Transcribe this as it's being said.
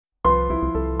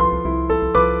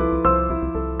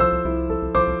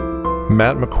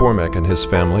Matt McCormick and his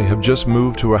family have just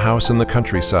moved to a house in the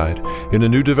countryside, in a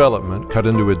new development cut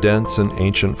into a dense and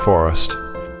ancient forest.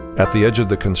 At the edge of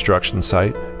the construction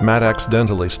site, Matt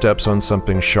accidentally steps on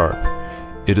something sharp.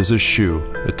 It is a shoe,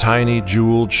 a tiny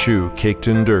jeweled shoe caked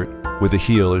in dirt, with a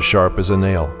heel as sharp as a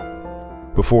nail.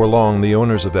 Before long, the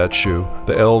owners of that shoe,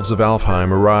 the Elves of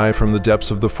Alfheim, arrive from the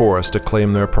depths of the forest to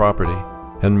claim their property,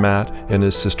 and Matt and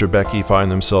his sister Becky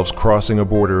find themselves crossing a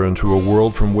border into a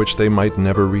world from which they might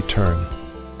never return.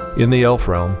 In the elf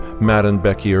realm, Matt and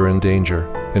Becky are in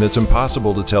danger, and it's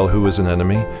impossible to tell who is an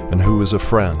enemy and who is a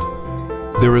friend.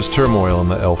 There is turmoil in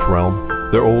the elf realm.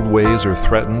 Their old ways are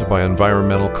threatened by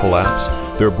environmental collapse,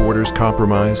 their borders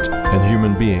compromised, and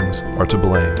human beings are to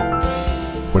blame.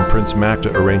 When Prince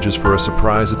Macta arranges for a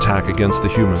surprise attack against the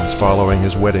humans following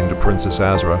his wedding to Princess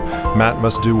Azra, Matt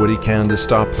must do what he can to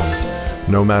stop them.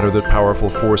 No matter that powerful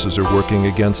forces are working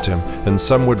against him, and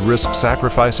some would risk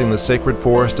sacrificing the sacred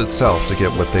forest itself to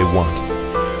get what they want.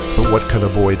 But what can a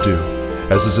boy do?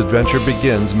 As his adventure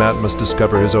begins, Matt must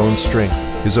discover his own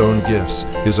strength, his own gifts,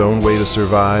 his own way to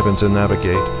survive and to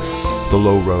navigate the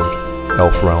Low Road,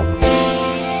 Elf Realm.